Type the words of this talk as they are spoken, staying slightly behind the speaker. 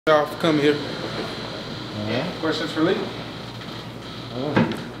Y'all for coming here. Questions for Lee?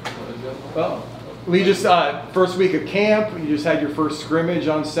 Well, Lee, just first week of camp, you just had your first scrimmage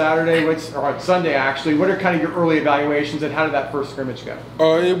on Saturday, or on Sunday actually. What are kind of your early evaluations and how did that first scrimmage go?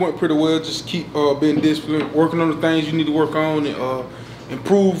 It went pretty well. Just keep being disciplined, working on the things you need to work on, and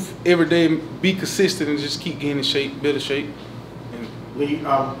improve every day, be consistent, and just keep getting in shape, better shape. And Lee,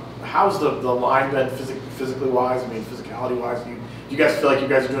 how's the line been physically wise? I mean, physicality wise, do you guys feel like you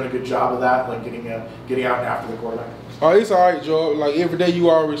guys are doing a good job of that, like getting out and after the quarterback? It's all right, Joe. Like every day, you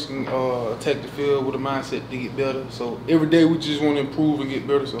always can attack the field with a mindset to get better. So every day, we just want to improve and get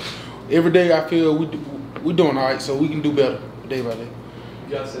better. So every day, I feel we're doing all right, so we can do better day by day.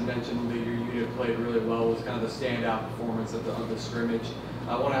 Justin mentioned that your unit played really well. Was kind of the standout performance of the scrimmage.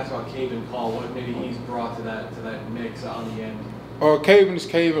 I want to ask about Caven Call. What maybe he's brought to that mix on the end. Caven is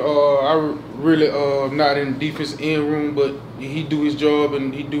Caven. I really not in the defense end room, but he do his job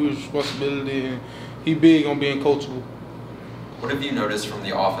and he do his responsibility, and he big on being coachable. What have you noticed from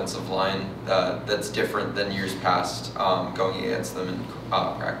the offensive line that's different than years past going against them in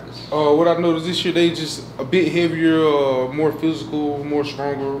practice? What I noticed this year, they just a bit heavier, more physical, more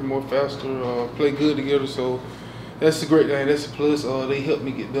stronger, more faster, play good together. So that's a great thing. That's a plus. They help me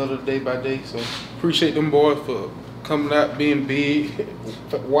get better day by day. So appreciate them boys for coming out, being big,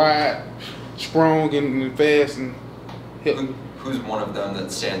 wide, strong, and fast, and helping. Who's one of them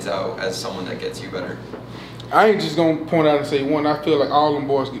that stands out as someone that gets you better? I ain't just gonna point out and say one. I feel like all them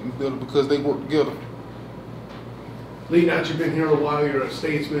boys get me better because they work together. Lee, now that you've been here a while, you're a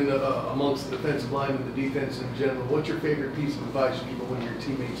statesman amongst the defensive line and the defense in general. What's your favorite piece of advice you give one of your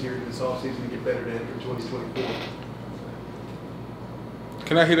teammates here this offseason to get better to enter 2024?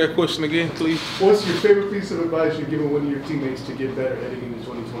 Can I hear that question again, please? What's your favorite piece of advice you're giving one of your teammates to get better heading into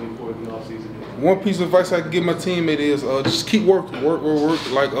 2024 in the offseason? One piece of advice I can give my teammate is just keep working, work.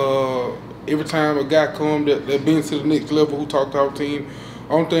 Like every time a guy come that been to the next level who talk to our team,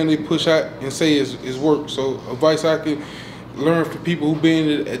 only thing they push out and say is work. So advice I can learn from people who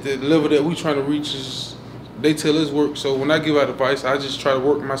been at the level that we trying to reach is they tell us work. So when I give out advice, I just try to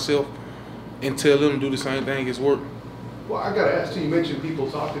work myself and tell them to do the same thing as work. Well, I got to ask you, you mentioned people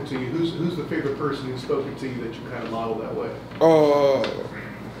talking to you. Who's the favorite person who's spoken to you that you kind of model that way?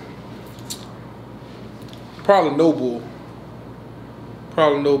 Probably Noble.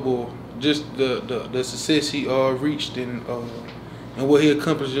 Just the success he reached and what he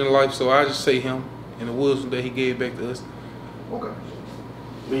accomplished in life. So I just say him and the wisdom that he gave back to us. Okay.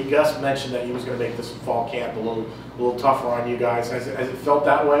 Lee, Gus mentioned that he was going to make this fall camp a little tougher on you guys. Has it felt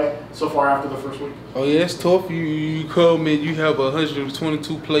that way so far after the first week? Oh yeah, it's tough. You come in, you have a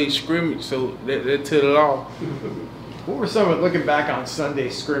 122 play scrimmage, so that tell it all. What were some of, looking back on Sunday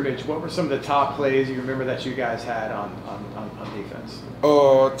scrimmage, what were some of the top plays you remember that you guys had on defense?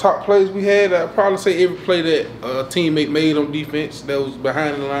 Top plays we had, I'd probably say every play that a teammate made on defense that was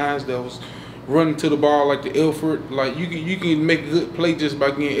behind the lines, that was running to the ball, like the effort. Like you can make a good play just by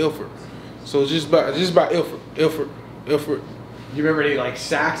getting effort. So just by effort. Do you remember any like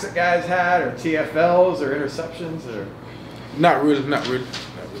sacks that guys had, or TFLs, or interceptions, or? Not really.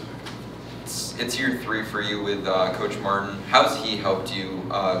 It's year 3 for you with Coach Martin. How's he helped you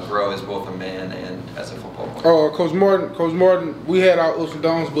grow as both a man and as a football player? Coach Martin, we had our ups and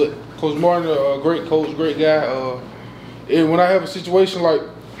downs, but Coach Martin, a great coach, great guy. And when I have a situation like,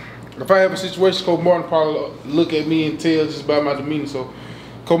 if I have a situation, Coach Martin probably look at me and tell just by my demeanor. So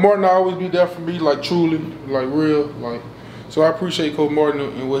Coach Martin always be there for me, like truly, like real, like. So I appreciate Coach Martin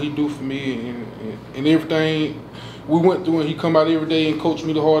and what he do for me and everything we went through, and he come out every day and coach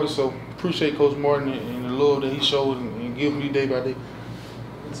me the hardest. So appreciate Coach Martin and the love that he showed and give me day by day.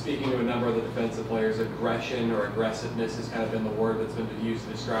 Speaking to a number of the defensive players, aggression or aggressiveness has kind of been the word that's been used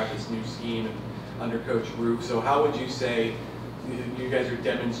to describe this new scheme under Coach Roof. So how would you say you guys are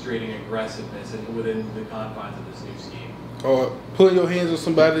demonstrating aggressiveness within the confines of this new scheme? Putting your hands on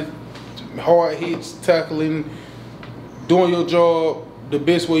somebody, hard hits, tackling, doing your job the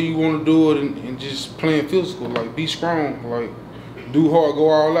best way you want to do it, and just playing physical. Like be strong, like do hard, go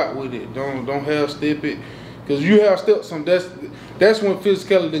all out with it. Don't half step it, because you have stepped some. That's when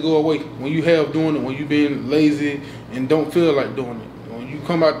physicality go away. When you have doing it, when you being lazy and don't feel like doing it. When you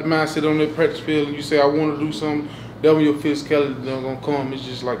come out the mindset on that practice field and you say I want to do something, that's when your physicality is gonna come. It's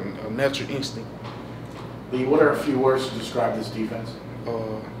just like a natural instinct. Lee, what are a few words to describe this defense?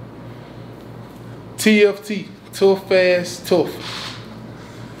 TFT, tough, fast, tough.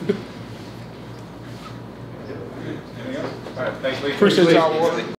 All right, thanks, Lee. Appreciate y'all.